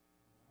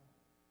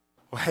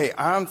Well, hey,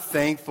 I'm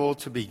thankful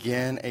to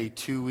begin a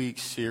 2-week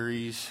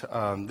series.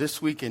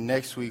 This week and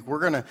next week, we're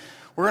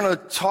gonna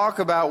talk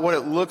about what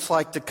it looks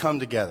like to come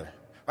together,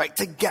 right?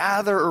 To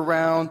gather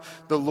around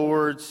the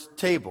Lord's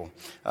table.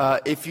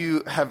 If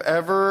you have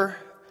ever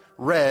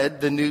read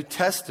the New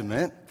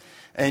Testament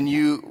and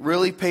you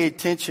really pay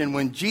attention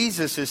when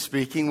Jesus is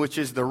speaking, which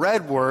is the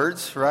red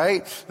words,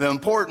 right? The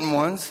important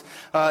ones,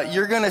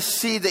 you're gonna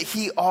see that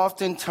he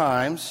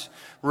oftentimes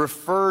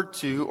referred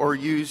to or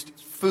used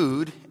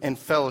food and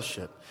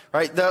fellowship,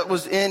 right? That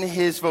was in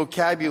his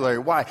vocabulary.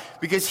 Why?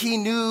 Because he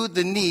knew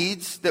the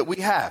needs that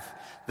we have.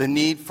 The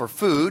need for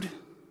food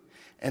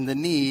and the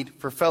need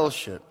for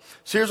fellowship.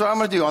 So here's what I'm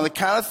going to do. On the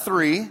count of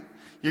 3,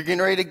 you're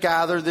getting ready to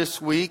gather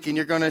this week and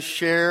you're going to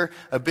share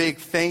a big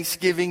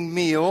Thanksgiving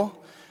meal.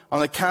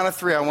 On the count of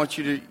 3, I want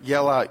you to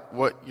yell out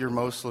what you're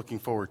most looking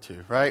forward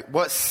to, right?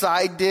 What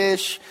side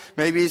dish?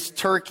 Maybe it's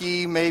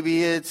turkey.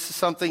 Maybe it's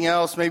something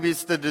else. Maybe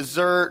it's the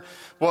dessert.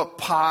 What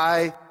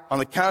pie? On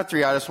the count of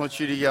 3, I just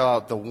want you to yell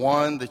out the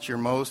one that you're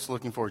most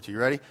looking forward to. You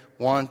ready?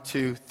 1,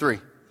 2, 3.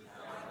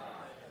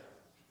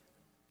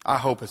 I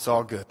hope it's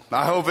all good.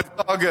 I hope it's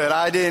all good.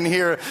 I didn't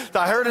hear it.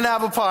 I heard an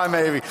apple pie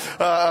maybe.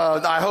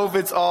 I hope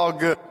it's all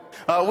good.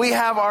 We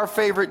have our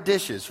favorite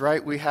dishes,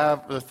 right? We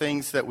have the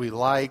things that we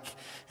like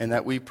and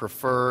that we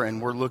prefer,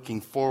 and we're looking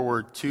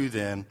forward to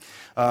them.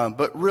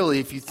 But really,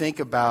 if you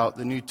think about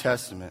the New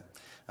Testament,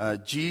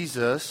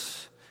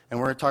 Jesus, and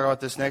we're going to talk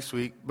about this next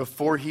week,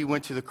 before he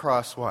went to the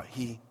cross, what?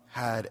 He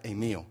had a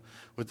meal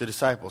with the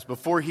disciples.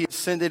 Before he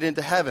ascended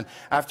into heaven,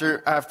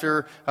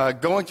 after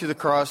going to the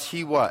cross,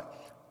 he what?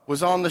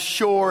 Was on the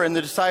shore, and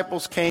the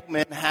disciples came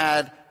and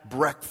had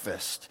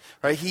breakfast,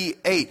 right? He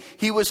ate.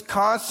 He was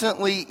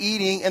constantly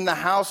eating in the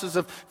houses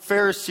of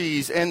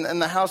Pharisees and in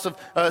the house of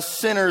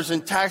sinners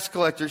and tax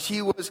collectors.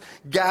 He was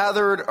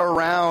gathered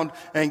around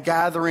and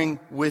gathering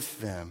with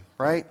them,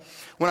 right?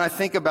 When I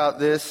think about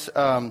this,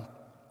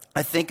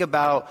 I think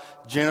about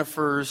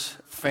Jennifer's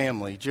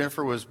family.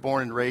 Jennifer was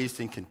born and raised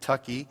in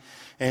Kentucky.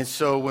 And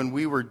so when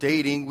we were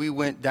dating, we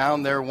went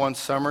down there one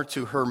summer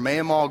to her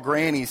Mamaw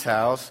Granny's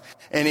house.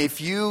 And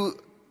if you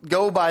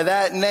go by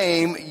that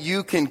name,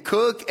 you can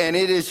cook, and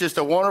it is just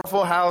a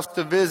wonderful house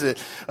to visit.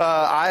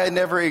 I had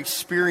never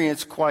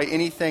experienced quite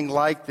anything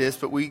like this,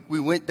 but we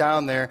went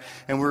down there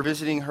and we were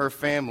visiting her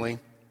family.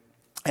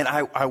 And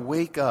I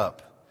wake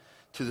up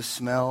to the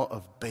smell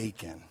of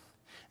bacon.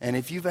 And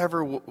if you've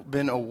ever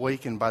been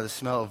awakened by the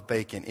smell of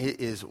bacon, it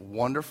is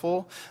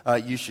wonderful.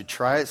 You should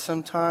try it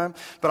sometime.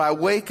 But I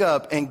wake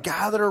up, and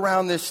gathered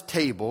around this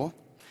table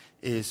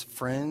is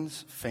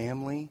friends,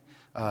 family,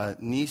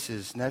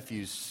 nieces,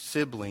 nephews,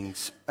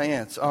 siblings,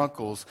 aunts,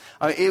 uncles.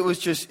 It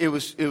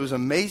was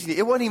amazing.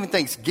 It wasn't even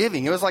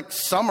Thanksgiving. It was like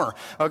summer,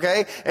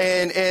 okay?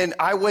 And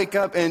I wake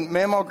up, and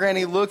Mamaw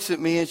Granny looks at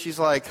me, and she's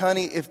like,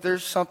 honey, if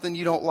there's something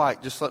you don't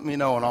like, just let me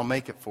know, and I'll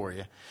make it for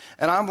you.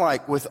 And I'm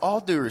like, with all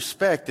due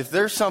respect, if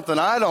there's something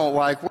I don't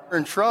like, we're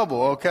in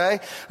trouble, okay?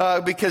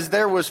 Because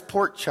there was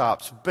pork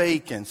chops,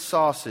 bacon,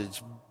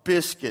 sausage,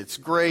 biscuits,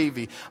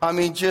 gravy. I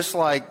mean, just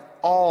like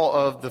all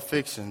of the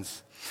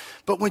fixings.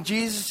 But when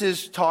Jesus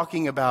is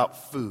talking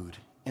about food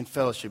and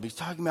fellowship, he's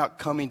talking about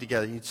coming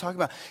together. He's talking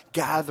about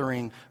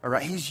gathering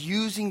around. He's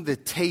using the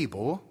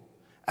table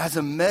as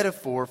a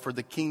metaphor for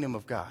the kingdom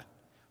of God.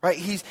 Right?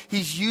 He's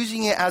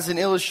using it as an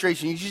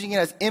illustration. He's using it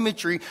as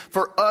imagery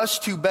for us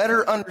to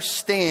better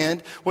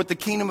understand what the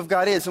kingdom of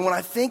God is. And when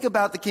I think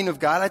about the kingdom of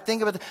God,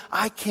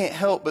 I can't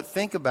help but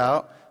think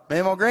about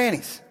Mamaw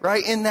Grannies.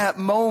 Right? In that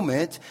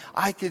moment,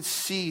 I could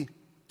see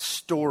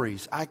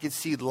stories. I could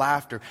see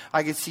laughter.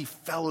 I could see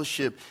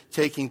fellowship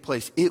taking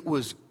place. It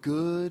was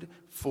good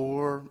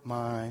for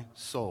my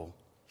soul.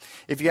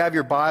 If you have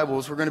your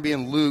Bibles, we're going to be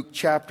in Luke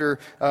chapter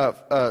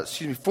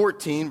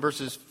 14,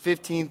 verses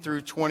 15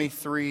 through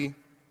 23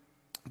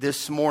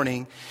 this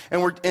morning.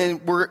 And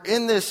we're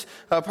in this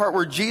part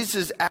where Jesus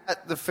is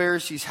at the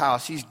Pharisees'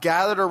 house. He's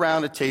gathered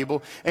around a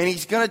table, and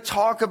he's going to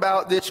talk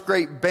about this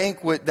great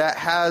banquet that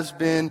has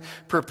been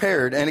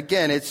prepared. And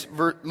again, it's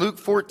Luke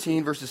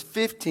 14, verses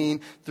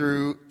 15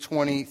 through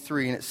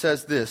 23. And it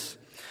says this: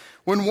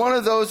 when one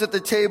of those at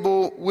the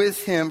table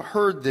with him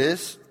heard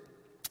this,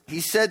 he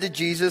said to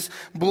Jesus,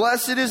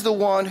 "Blessed is the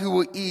one who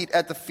will eat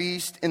at the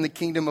feast in the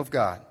kingdom of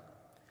God."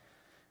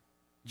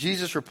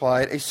 Jesus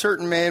replied, "A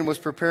certain man was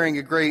preparing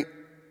a great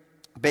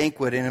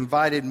banquet and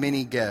invited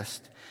many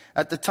guests.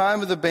 At the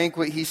time of the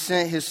banquet, he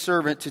sent his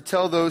servant to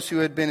tell those who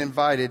had been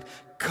invited,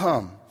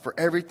 'Come, for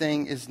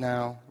everything is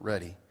now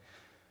ready.'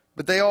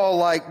 But they all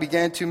alike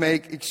began to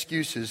make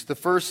excuses. The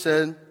first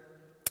said,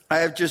 'I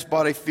have just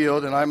bought a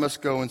field and I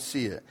must go and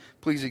see it.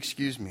 Please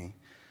excuse me.'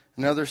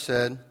 Another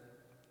said,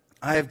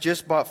 'I have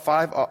just bought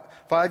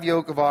five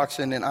yoke of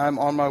oxen and I'm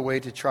on my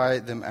way to try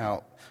them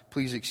out.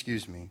 Please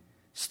excuse me.'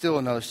 Still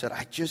another said,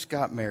 'I just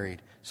got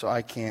married, so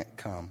I can't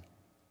come.'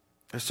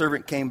 The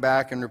servant came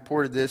back and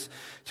reported this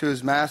to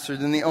his master.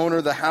 Then the owner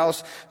of the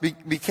house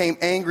became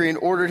angry and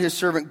ordered his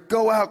servant,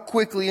 'Go out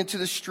quickly into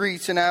the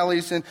streets and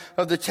alleys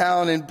of the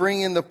town and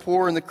bring in the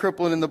poor and the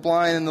crippled and the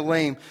blind and the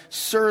lame.'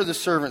 'Sir,' the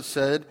servant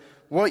said,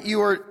 what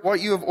you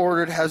have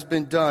ordered has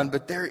been done,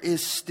 but there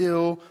is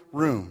still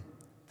room.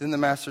 Then the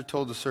master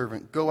told the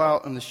servant, go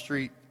out in the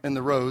street, in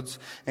the roads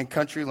and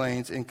country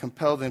lanes, and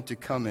compel them to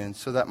come in,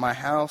 so that my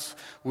house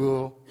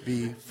will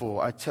be full.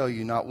 I tell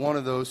you, not one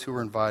of those who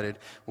were invited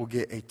will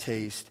get a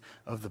taste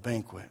of the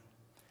banquet.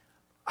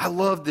 I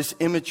love this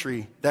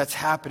imagery that's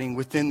happening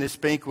within this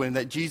banquet and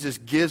that Jesus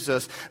gives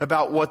us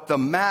about what the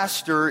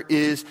master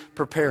is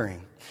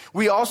preparing.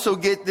 We also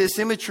get this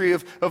imagery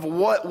of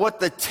what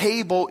the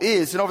table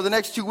is. And over the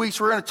next 2 weeks,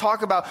 we're going to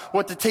talk about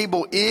what the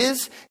table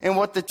is and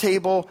what the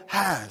table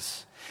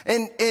has.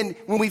 And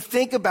when we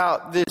think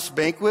about this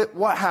banquet,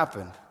 what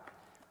happened?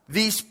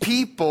 These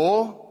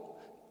people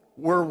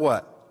were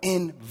what?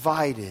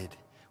 Invited.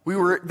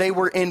 They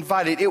were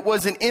invited. It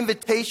was an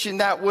invitation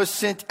that was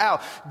sent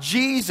out.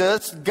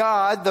 Jesus,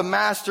 God, the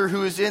master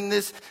who is in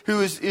this,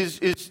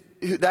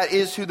 that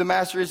is who the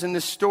master is in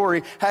this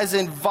story, has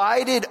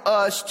invited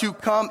us to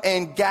come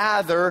and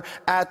gather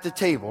at the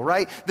table,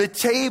 right? The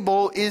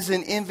table is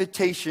an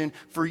invitation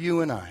for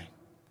you and I.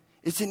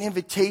 It's an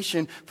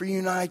invitation for you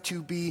and I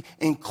to be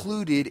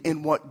included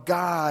in what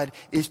God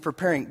is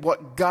preparing,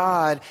 what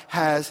God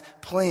has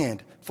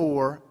planned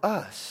for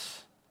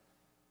us.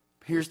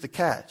 Here's the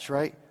catch,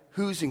 right?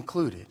 Who's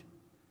included,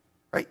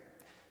 right?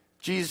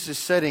 Jesus is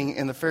sitting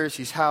in the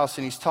Pharisees' house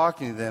and he's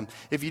talking to them.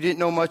 If you didn't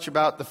know much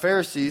about the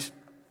Pharisees,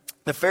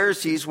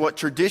 what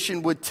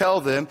tradition would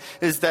tell them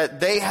is that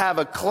they have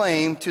a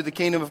claim to the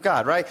kingdom of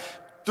God, right?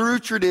 Through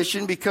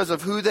tradition, because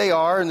of who they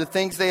are and the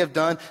things they have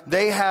done,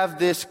 they have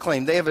this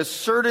claim. They have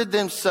asserted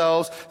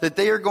themselves that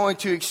they are going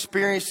to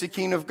experience the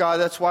kingdom of God.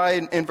 That's why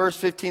in verse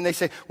 15 they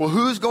say, well,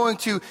 who's going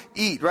to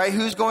eat, right?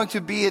 Who's going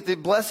to be at the,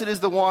 blessed is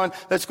the one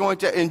that's going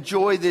to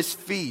enjoy this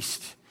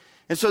feast.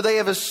 And so they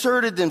have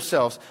asserted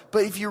themselves.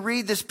 But if you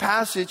read this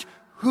passage,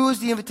 who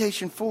is the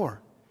invitation for?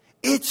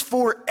 It's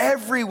for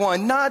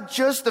everyone, not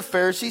just the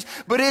Pharisees,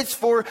 but it's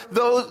for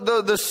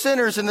the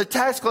sinners and the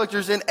tax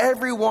collectors, and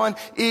everyone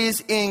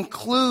is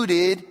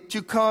included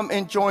to come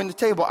and join the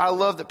table. I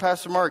love that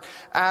Pastor Mark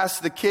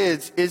asked the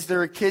kids, is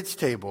there a kids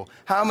table?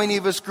 How many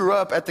of us grew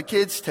up at the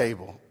kids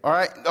table? All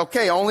right.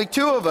 Okay. Only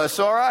 2 of us.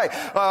 All right.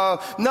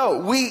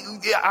 No,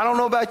 I don't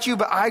know about you,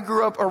 but I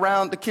grew up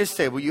around the kids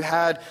table. You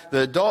had the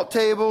adult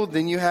table,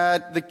 then you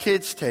had the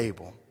kids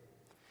table.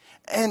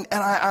 And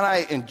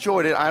I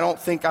enjoyed it. I don't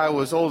think I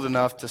was old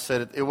enough to say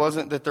it. It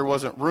wasn't that there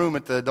wasn't room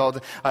at the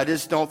adult. I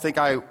just don't think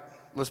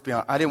let's be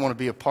honest, I didn't want to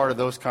be a part of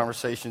those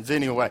conversations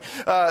anyway.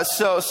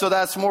 So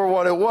that's more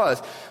what it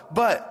was.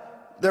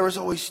 But there was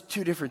always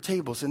 2 different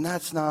tables, and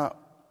that's not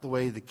the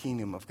way the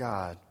kingdom of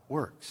God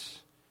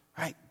works,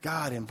 right?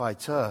 God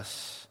invites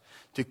us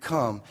to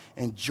come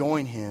and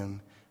join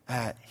him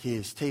at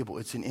his table.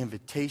 It's an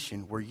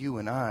invitation where you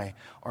and I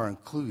are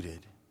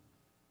included.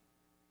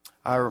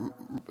 I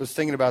was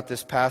thinking about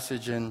this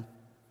passage, and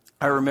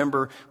I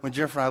remember when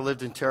Jennifer and I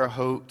lived in Terre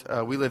Haute.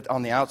 We lived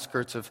on the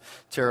outskirts of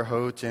Terre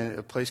Haute in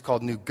a place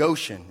called New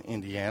Goshen,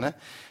 Indiana.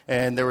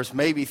 And there was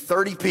maybe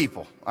 30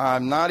 people.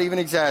 I'm not even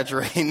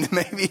exaggerating,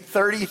 maybe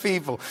 30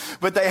 people.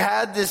 But they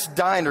had this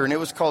diner, and it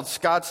was called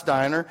Scott's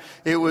Diner.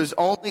 It was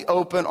only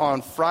open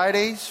on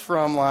Fridays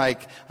from I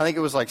think it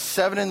was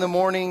 7 in the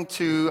morning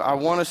to, I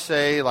want to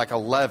say,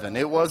 11.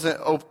 It wasn't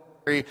open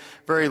very,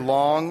 very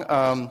long.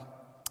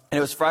 And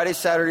it was Fridays,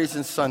 Saturdays,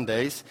 and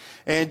Sundays.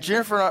 And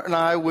Jennifer and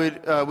I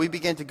we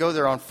began to go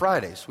there on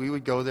Fridays. We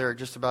would go there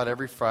just about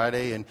every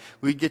Friday, and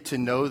we'd get to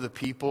know the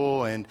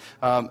people. And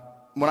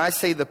when I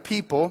say the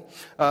people,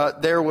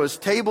 there was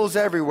tables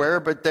everywhere,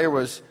 but there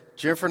was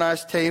Jennifer and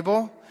I's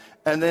table.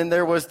 And then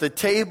there was the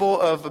table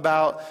of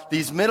about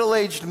these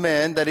middle-aged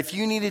men that if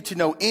you needed to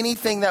know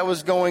anything that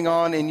was going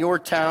on in your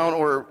town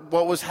or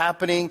what was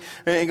happening,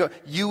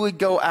 you would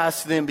go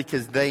ask them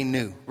because they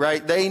knew,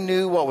 right? They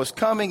knew what was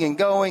coming and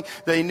going.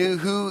 They knew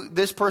who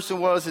this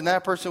person was and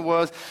that person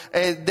was.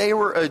 And they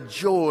were a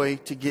joy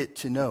to get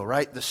to know,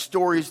 right? The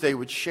stories they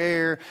would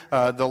share,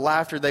 the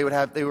laughter they would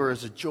have, they were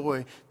as a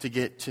joy to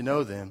get to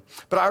know them.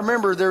 But I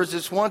remember there was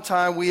this one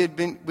time we had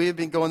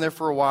been going there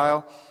for a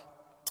while.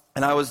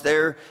 And I was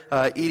there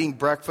eating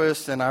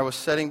breakfast, and I was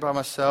sitting by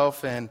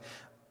myself, and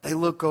they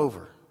look over.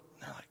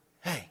 And they're like,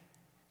 hey,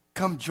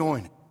 come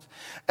join us.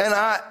 And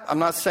I'm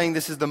not saying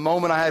this is the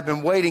moment I had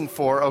been waiting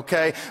for,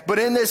 okay? But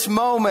in this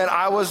moment,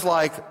 I was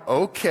like,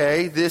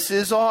 okay, this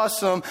is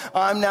awesome.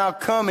 I'm now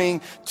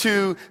coming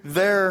to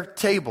their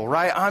table,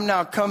 right? I'm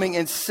now coming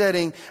and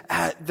sitting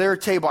at their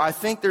table. I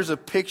think there's a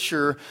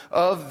picture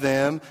of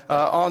them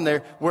on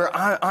there where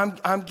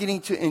I'm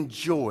getting to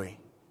enjoy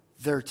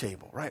their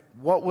table, right?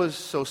 What was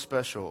so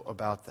special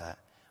about that?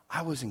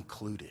 I was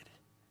included.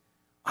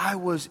 I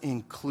was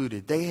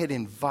included. They had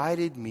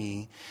invited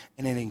me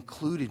and had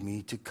included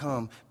me to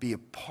come be a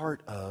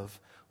part of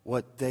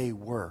what they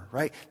were,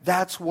 right?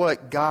 That's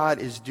what God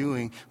is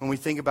doing when we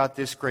think about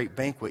this great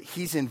banquet.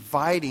 He's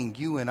inviting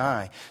you and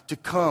I to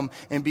come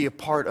and be a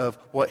part of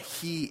what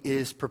he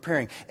is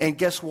preparing. And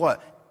guess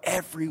what?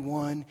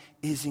 Everyone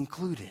is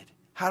included.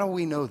 How do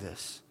we know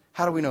this?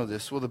 How do we know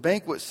this? Well, the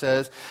banquet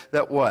says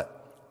that what?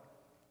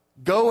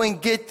 Go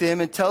and get them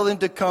and tell them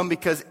to come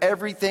because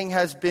everything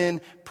has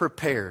been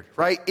prepared,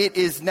 right? It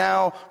is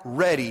now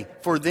ready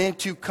for them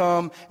to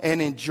come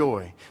and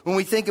enjoy. When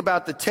we think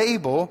about the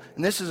table,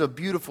 and this is a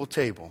beautiful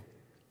table,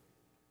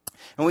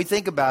 and we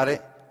think about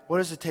it, what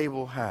does the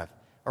table have?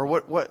 Or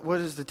what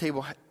does the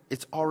table have?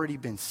 It's already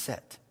been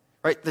set.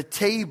 Right? The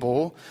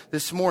table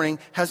this morning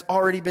has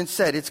already been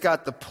set. It's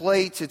got the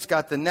plates. It's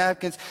got the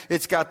napkins.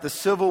 It's got the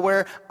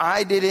silverware.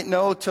 I didn't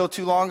know till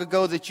too long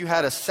ago that you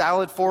had a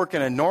salad fork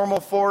and a normal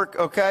fork,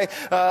 okay?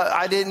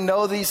 I didn't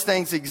know these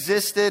things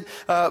existed.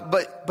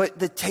 But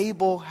the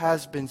table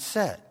has been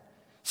set.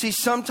 See,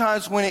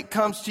 sometimes when it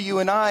comes to you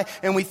and I,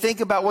 and we think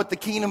about what the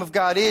kingdom of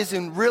God is,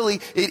 and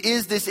really it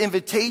is this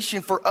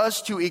invitation for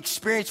us to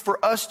experience, for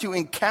us to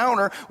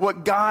encounter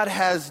what God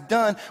has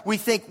done, we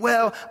think,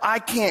 well, I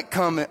can't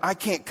come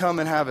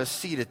and have a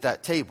seat at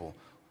that table.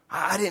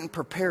 I didn't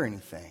prepare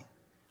anything.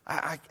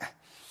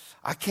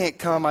 I can't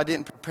come. I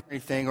didn't prepare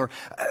anything. Or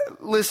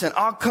listen,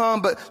 I'll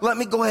come, but let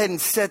me go ahead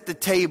and set the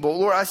table.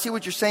 Lord, I see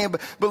what you're saying,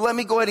 but let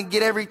me go ahead and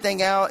get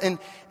everything out. And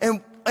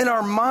in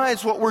our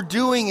minds, what we're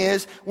doing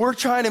is we're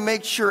trying to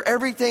make sure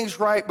everything's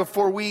right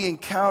before we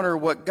encounter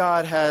what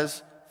God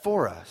has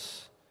for us.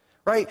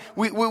 Right?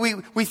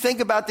 We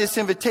think about this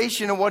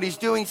invitation and what he's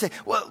doing. Say,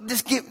 well,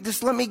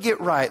 just let me get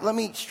right. Let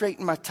me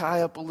straighten my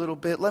tie up a little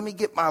bit. Let me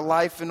get my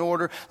life in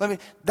order.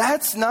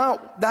 That's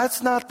not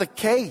the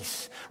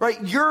case.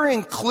 Right? You're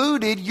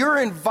included. You're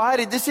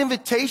invited. This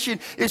invitation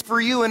is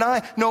for you and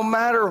I, no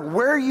matter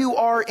where you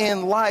are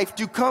in life,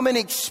 to come and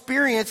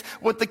experience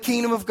what the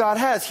kingdom of God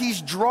has.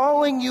 He's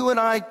drawing you and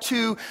I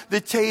to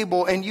the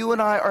table, and you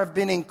and I have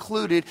been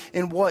included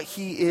in what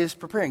he is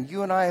preparing.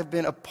 You and I have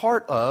been a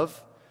part of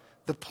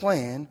the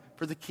plan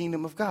for the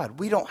kingdom of God.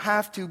 We don't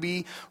have to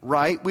be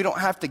right. We don't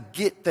have to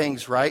get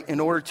things right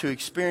in order to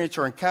experience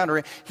or encounter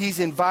it.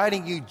 He's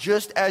inviting you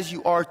just as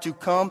you are to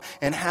come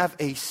and have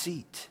a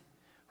seat.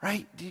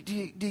 Right? Do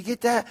you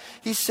get that?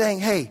 He's saying,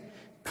 hey,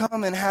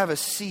 come and have a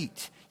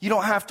seat. You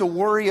don't have to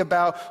worry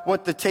about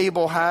what the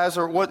table has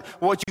or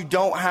what you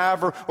don't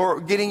have or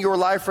getting your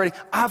life ready.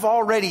 I've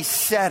already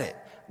set it.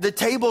 The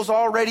table's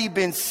already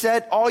been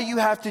set. All you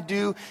have to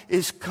do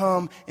is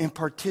come and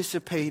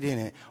participate in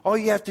it. All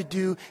you have to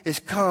do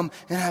is come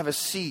and have a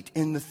seat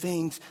in the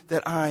things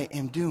that I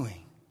am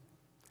doing.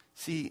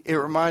 See, it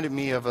reminded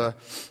me of a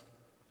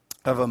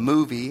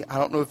movie. I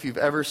don't know if you've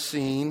ever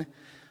seen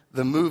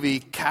the movie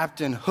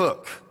Captain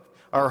Hook.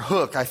 Or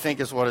Hook, I think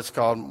is what it's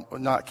called,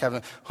 not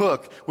Captain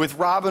Hook, with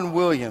Robin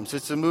Williams.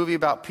 It's a movie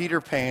about Peter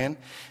Pan,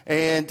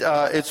 and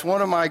it's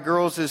one of my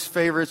girls'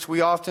 favorites.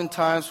 We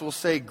oftentimes will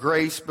say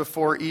grace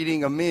before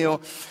eating a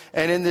meal,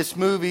 and in this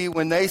movie,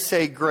 when they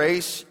say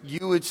grace,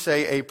 you would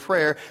say a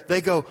prayer.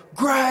 They go,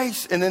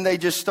 grace, and then they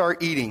just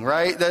start eating,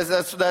 right?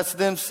 That's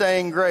them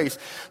saying grace.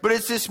 But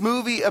it's this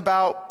movie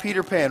about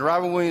Peter Pan.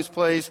 Robin Williams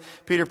plays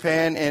Peter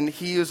Pan, and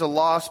he is a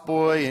lost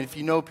boy, and if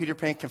you know, Peter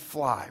Pan can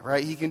fly,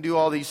 right? He can do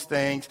all these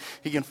things.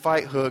 He can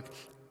fight Hook.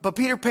 But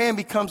Peter Pan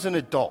becomes an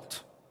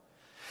adult.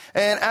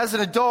 And as an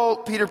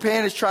adult, Peter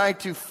Pan is trying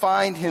to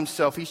find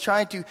himself. He's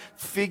trying to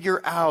figure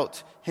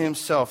out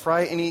himself,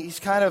 right? And he's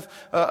kind of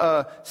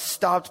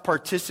stopped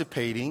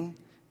participating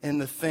in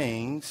the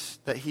things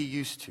that he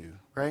used to,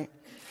 right?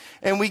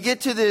 And we get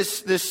to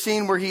this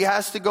scene where he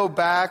has to go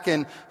back,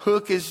 and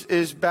Hook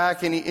is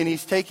back, and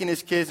he's taking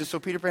his kids. And so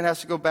Peter Pan has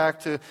to go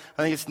back to,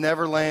 I think it's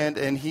Neverland,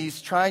 and he's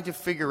trying to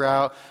figure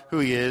out who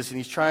he is, and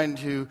he's trying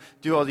to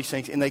do all these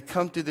things. And they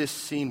come to this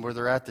scene where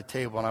they're at the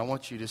table, and I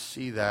want you to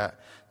see that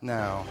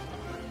now.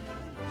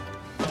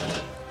 No.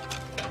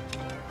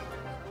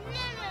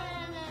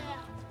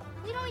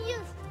 We don't use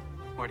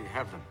them. Why do you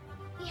have them?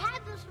 We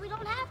have them so we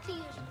don't have to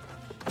use them.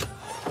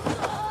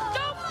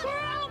 Don't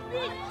throw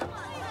me!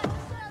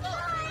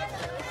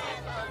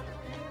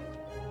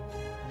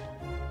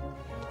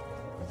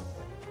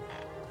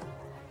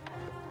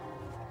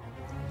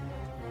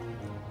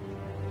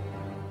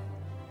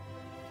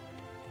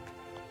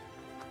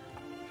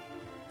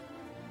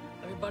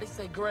 Everybody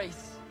say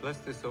grace. Bless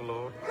this, O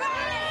Lord.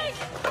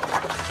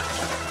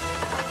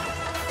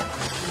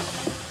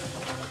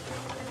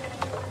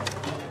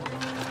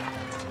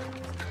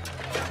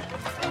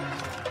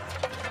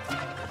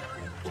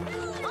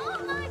 All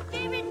my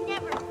favorite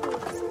never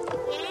foods.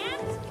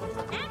 Yams,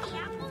 Annie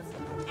apples,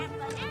 and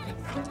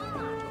bananas. Come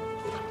on.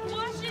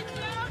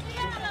 Washington,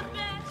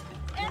 Calabash,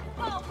 and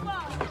Bobo.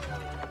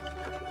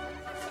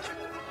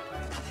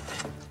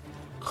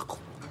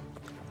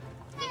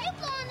 Did you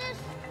blow on this?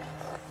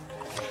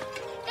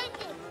 Thank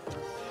you.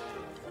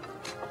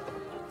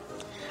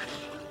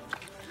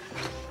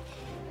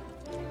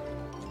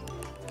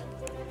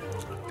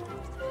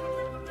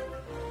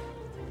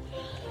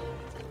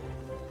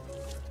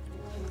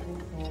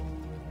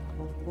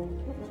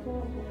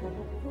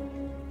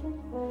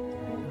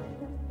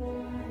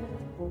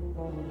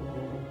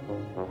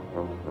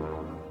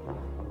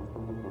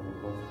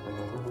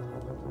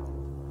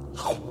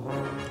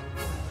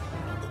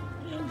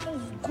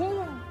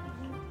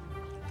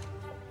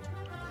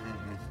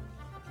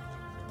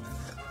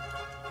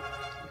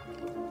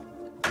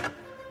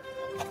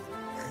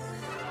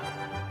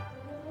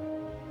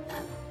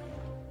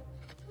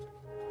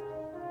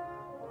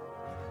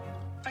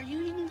 Are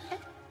you eating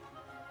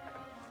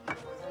that?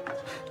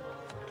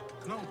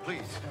 No,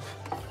 please.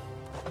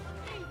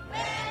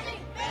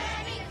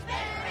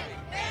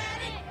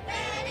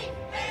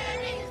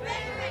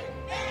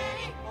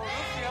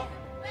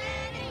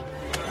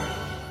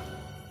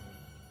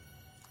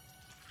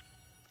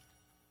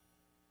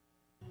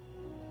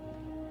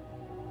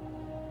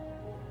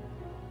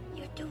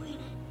 You're doing it.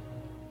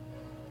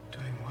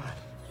 Doing what?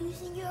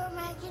 Using your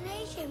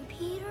imagination,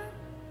 Peter.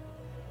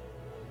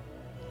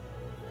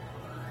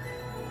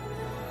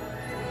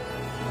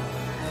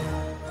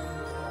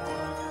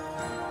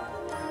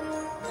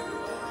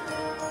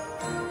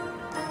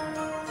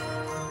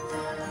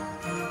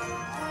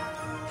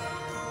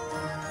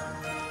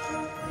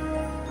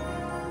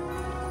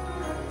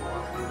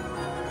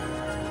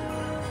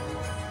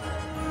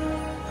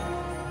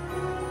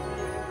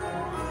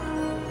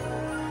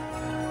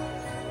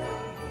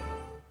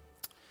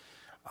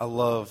 I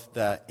love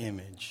that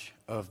image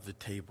of the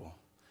table.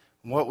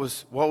 What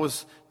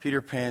was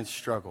Peter Pan's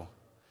struggle,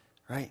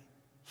 right?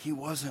 He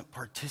wasn't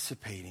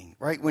participating,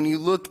 right? When you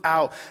look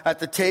out at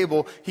the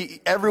table,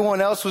 everyone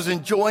else was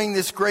enjoying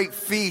this great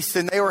feast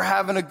and they were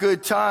having a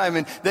good time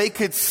and they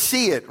could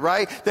see it,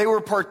 right? They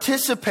were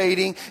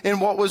participating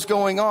in what was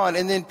going on.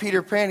 And then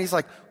Peter Pan, he's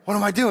like, what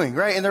am I doing,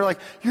 right? And they're like,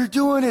 you're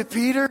doing it,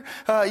 Peter.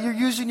 You're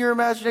using your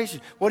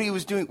imagination. What he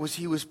was doing was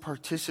he was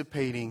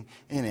participating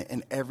in it,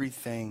 and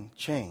everything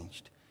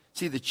changed.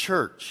 See, the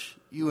church,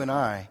 you and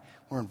I,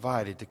 we're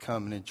invited to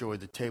come and enjoy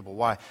the table.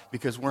 Why?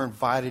 Because we're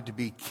invited to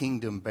be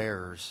kingdom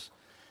bearers.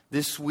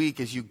 This week,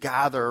 as you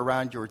gather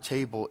around your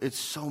table, it's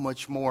so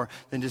much more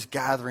than just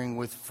gathering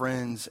with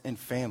friends and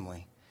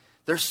family.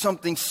 There's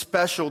something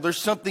special,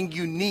 there's something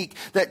unique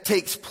that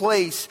takes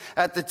place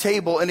at the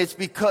table, and it's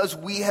because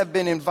we have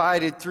been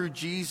invited through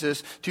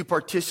Jesus to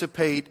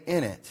participate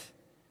in it.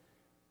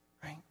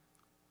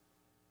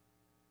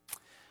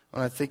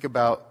 When I think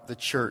about the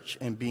church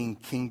and being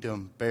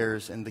kingdom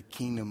bearers and the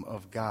kingdom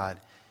of God,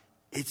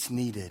 it's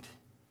needed.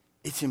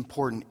 It's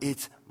important.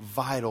 It's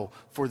vital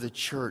for the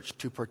church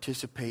to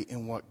participate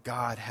in what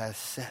God has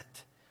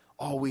set.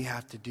 All we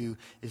have to do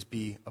is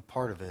be a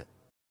part of it.